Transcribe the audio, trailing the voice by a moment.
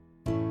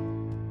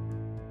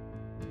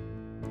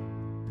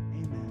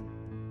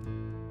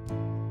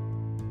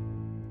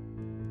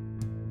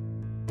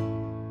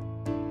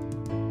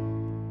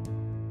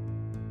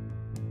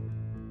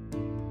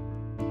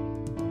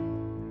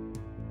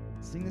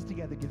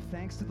together, give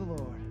thanks to the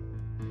Lord.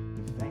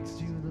 Give thanks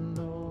to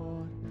the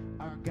Lord,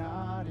 our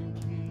God and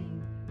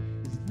King.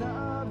 His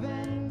love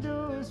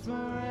endures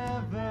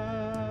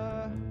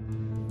forever.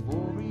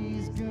 For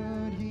He's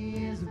good,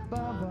 He is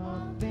above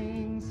all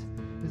things.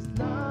 His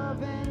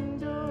love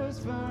endures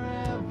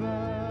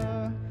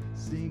forever.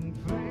 Sing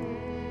praise,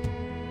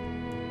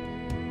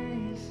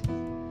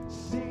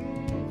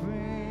 sing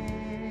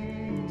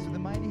praise. With a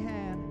mighty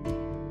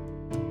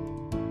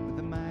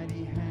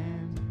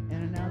hand,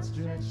 and an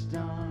outstretched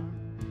arm.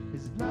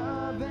 His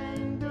love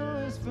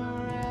endures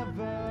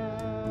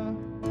forever.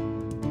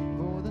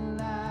 For the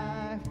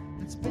life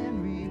that's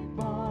been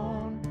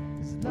reborn,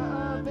 His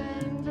love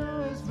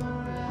endures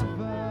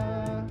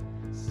forever.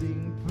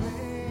 Sing praise,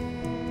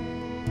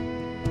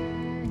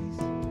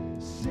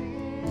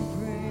 sing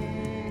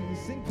praise,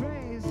 sing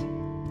praise,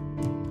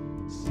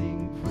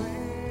 sing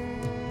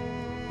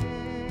praise,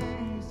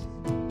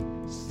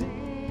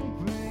 sing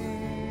praise.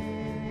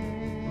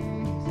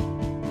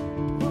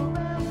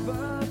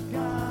 Forever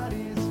God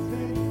is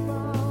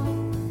faithful,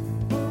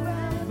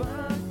 forever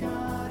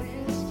God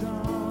is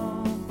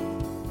strong,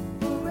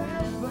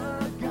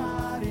 forever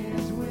God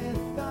is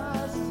with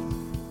us,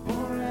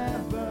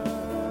 forever,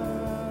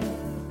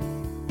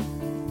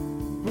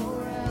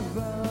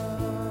 forever.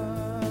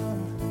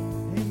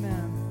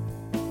 Amen.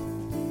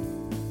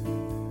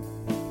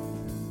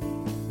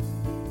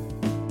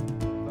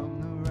 From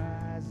the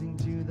rising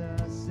to the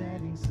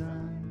setting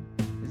sun,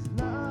 His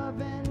love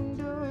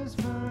endures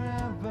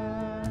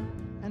forever.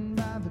 And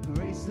by the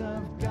grace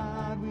of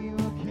God we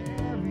will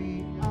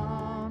carry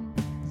on.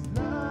 His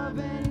love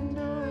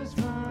endures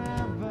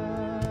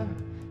forever.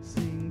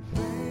 Sing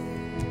praise,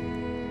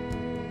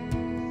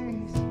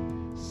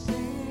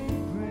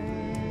 sing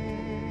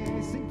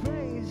praise, sing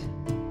praise,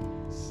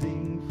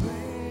 sing praise,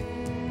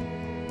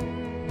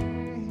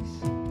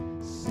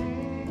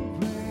 sing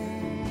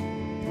praise.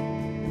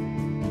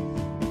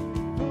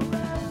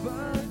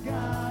 Forever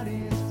God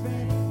is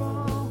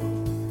faithful,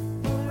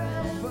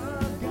 forever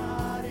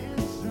God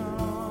is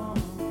strong,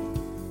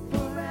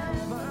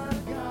 forever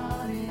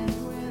God is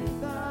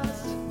with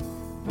us,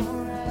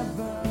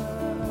 forever,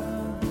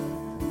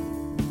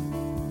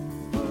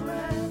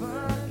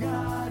 forever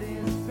God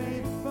is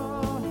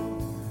faithful,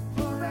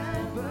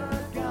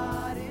 forever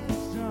God is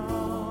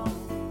strong,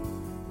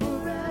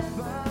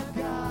 forever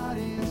God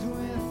is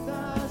with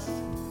us,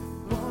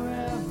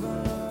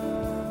 forever,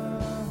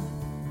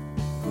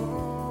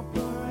 oh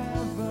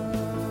forever.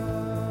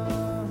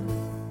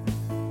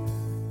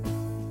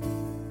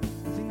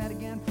 Sing that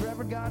again.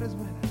 Forever God is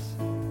with us.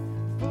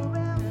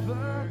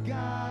 Forever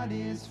God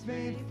is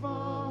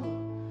faithful.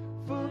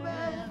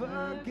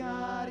 Forever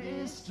God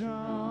is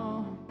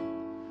strong.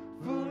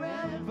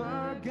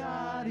 Forever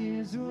God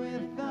is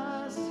with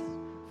us.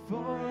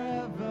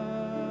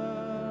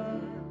 Forever.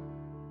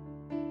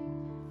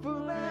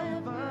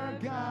 Forever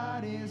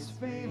God is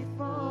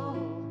faithful.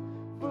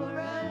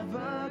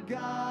 Forever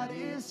God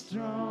is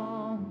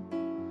strong.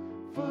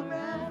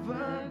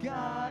 Forever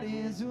God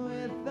is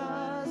with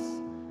us.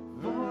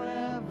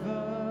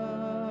 Forever,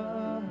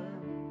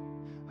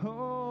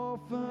 oh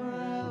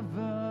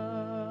forever.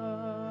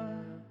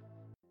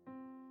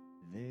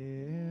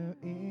 There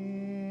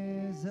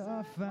is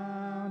a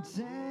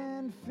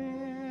fountain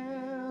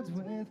filled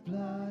with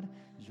blood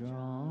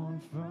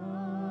drawn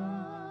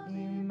from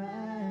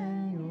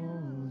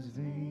Emmanuel's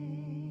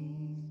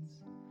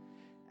veins,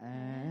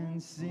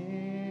 and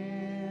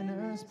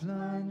sinners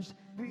plunged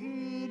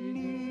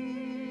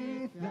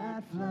beneath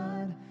that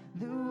flood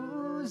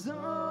lose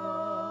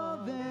all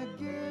their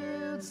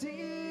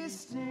guilty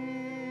stains,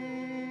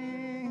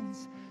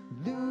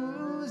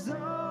 lose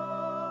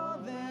all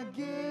their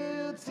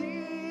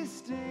guilty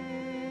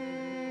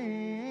stains,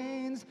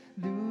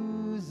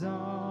 lose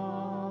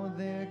all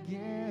their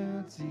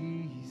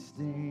guilty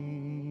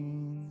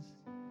stains,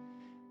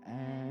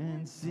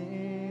 and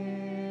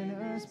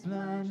sinners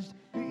plunged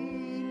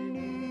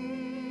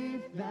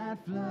beneath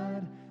that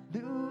flood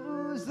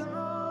lose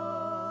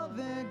all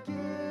their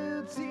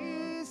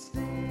guilty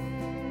stains.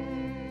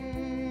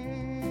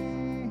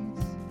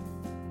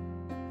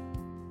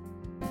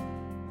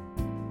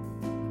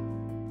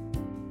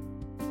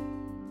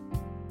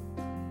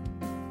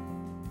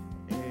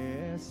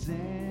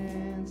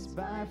 Since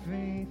by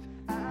faith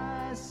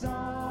I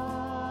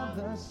saw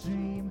the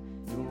stream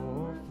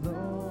your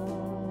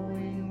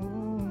flowing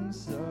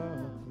wounds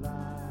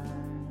supply,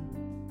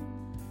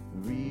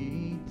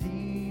 redeeming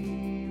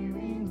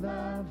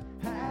love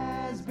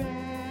has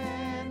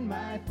been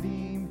my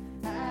theme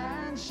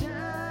and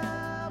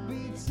shall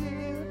be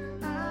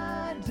till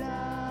I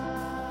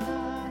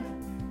die,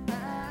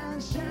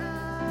 and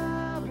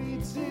shall be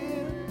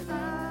till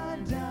I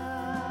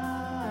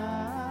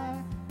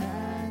die,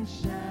 and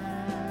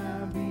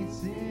shall be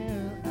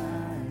till I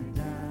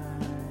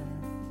die.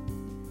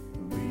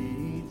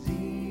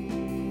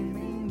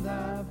 Redeeming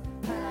love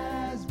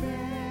has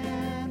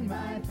been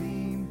my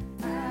theme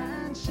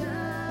and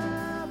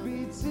shall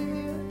be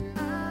till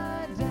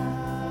I die.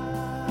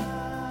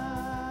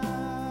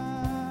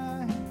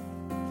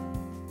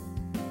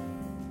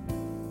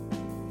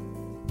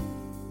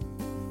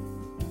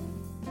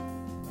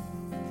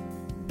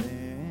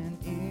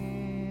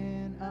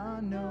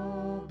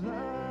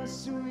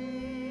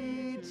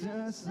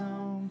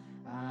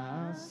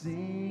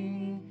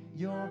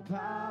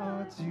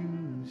 power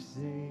to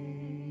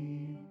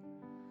save.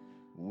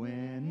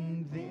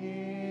 When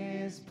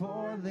this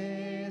poor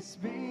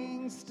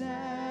lisping,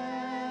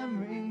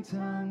 stammering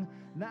tongue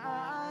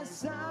lies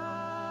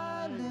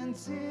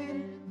silent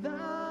in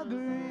the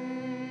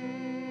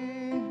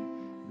grave,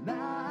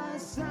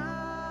 lies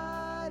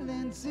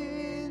silent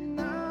in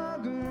the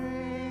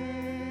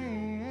grave,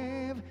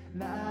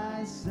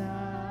 lies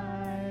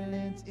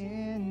silent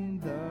in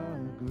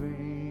the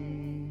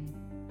grave.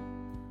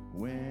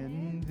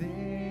 When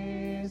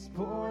this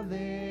poor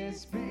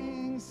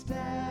lisping,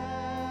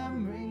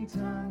 stammering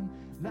tongue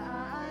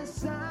lies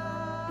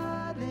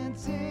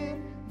silent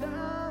in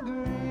the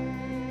grave.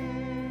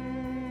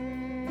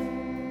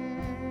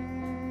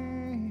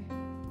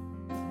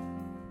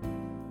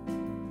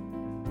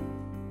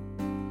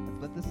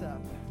 Let's let this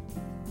up.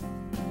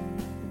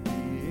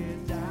 Dear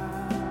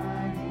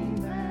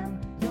dying Lamb,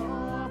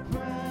 your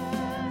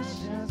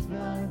precious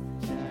blood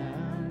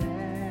shall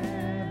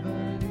never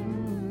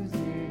lose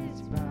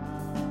its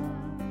power,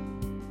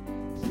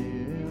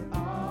 till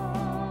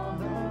all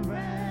the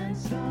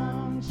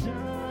ransomed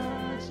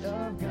church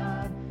of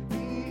God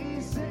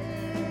be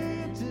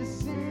saved to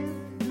sin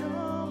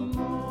no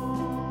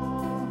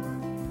more,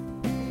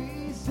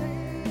 be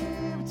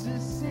saved to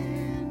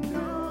sin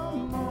no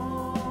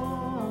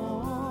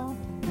more,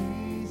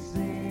 be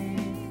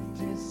saved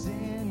to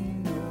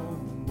sin no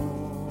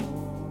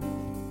more,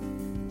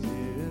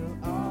 till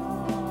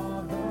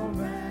all the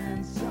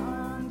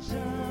ransomed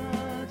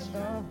church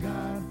of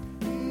God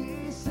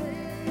be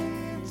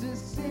saved to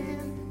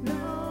sin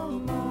no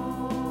more.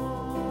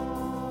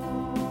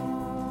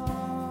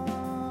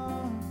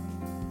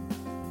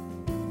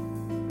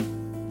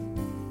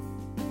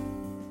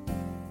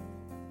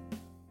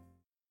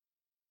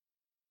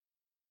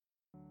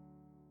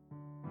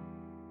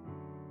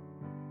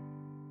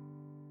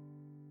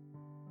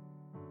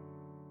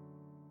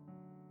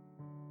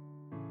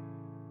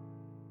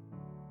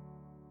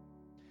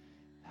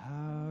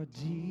 How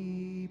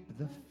deep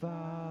the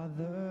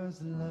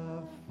Father's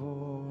love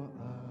for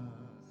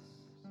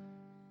us,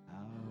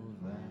 how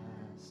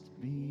vast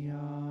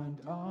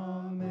beyond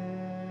all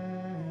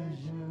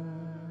measure,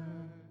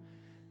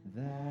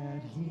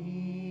 that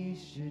He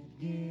should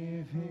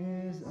give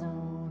His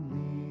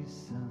only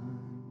Son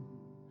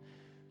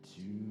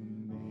to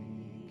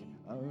make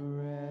a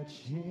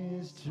wretch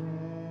His treasure.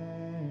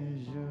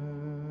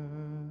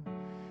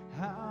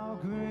 How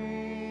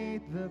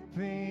great the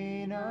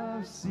pain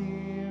of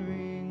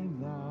searing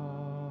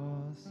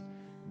loss,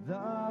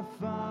 the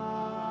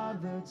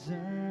Father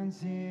turns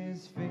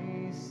His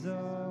face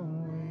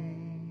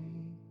away,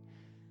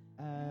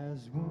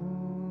 as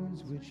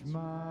wounds which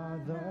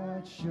mar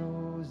the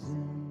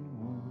chosen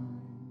one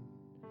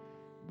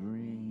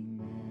bring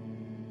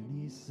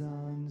many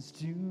sons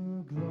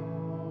to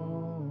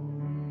glory.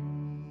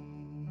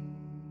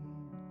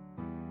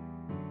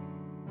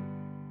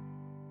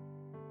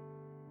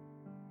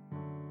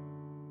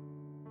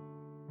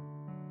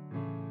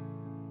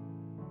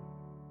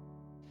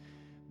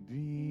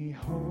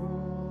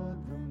 Behold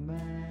the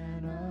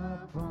man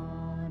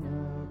upon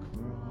a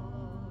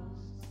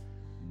cross,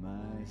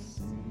 my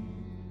sin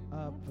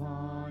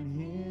upon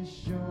His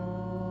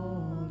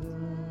shoulders.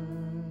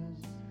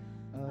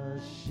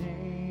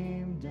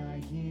 Ashamed I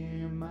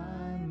hear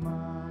my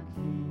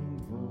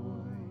mocking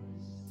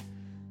voice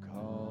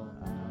call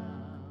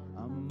out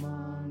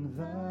among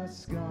the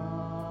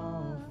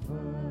scoffers.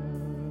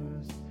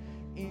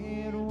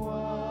 It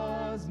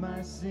was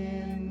my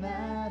sin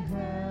that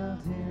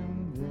held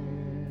Him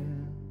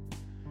there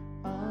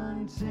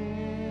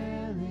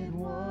until it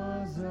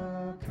was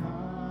accomplished.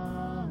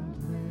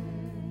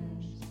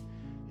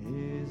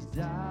 His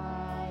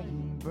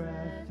dying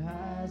breath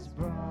has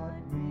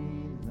brought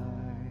me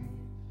life.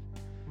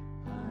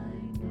 I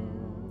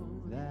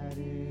know that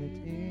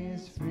it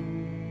is finished.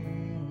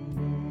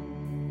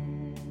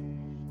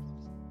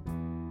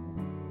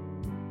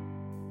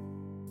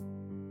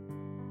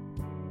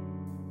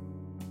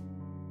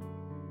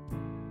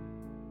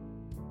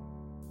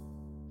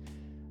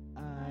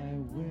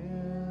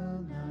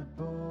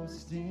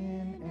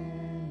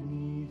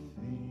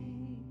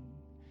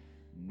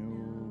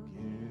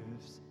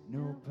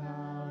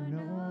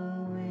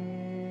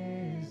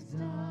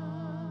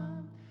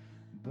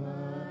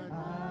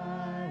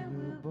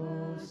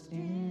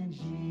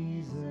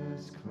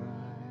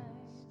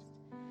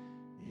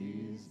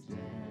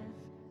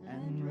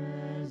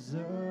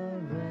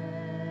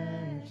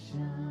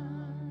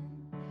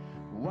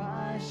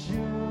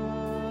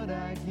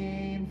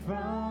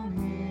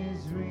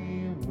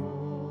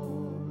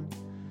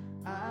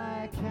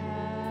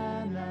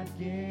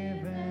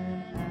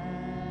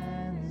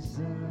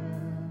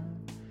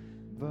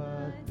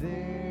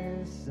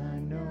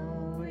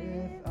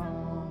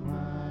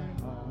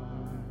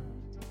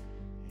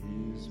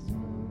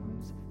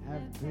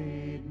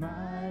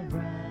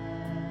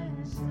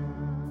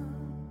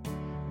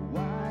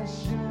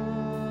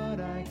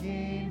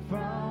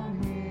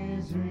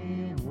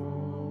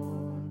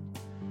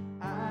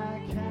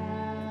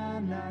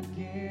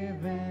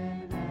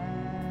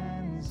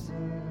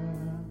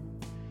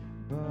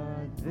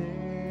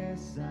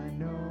 this I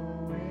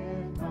know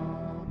with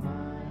all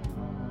my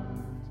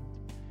heart.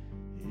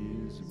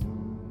 His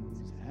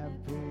wounds have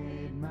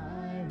paid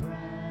my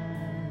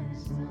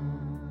ransom.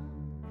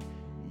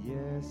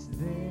 Yes,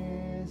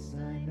 this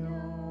I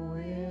know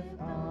with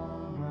all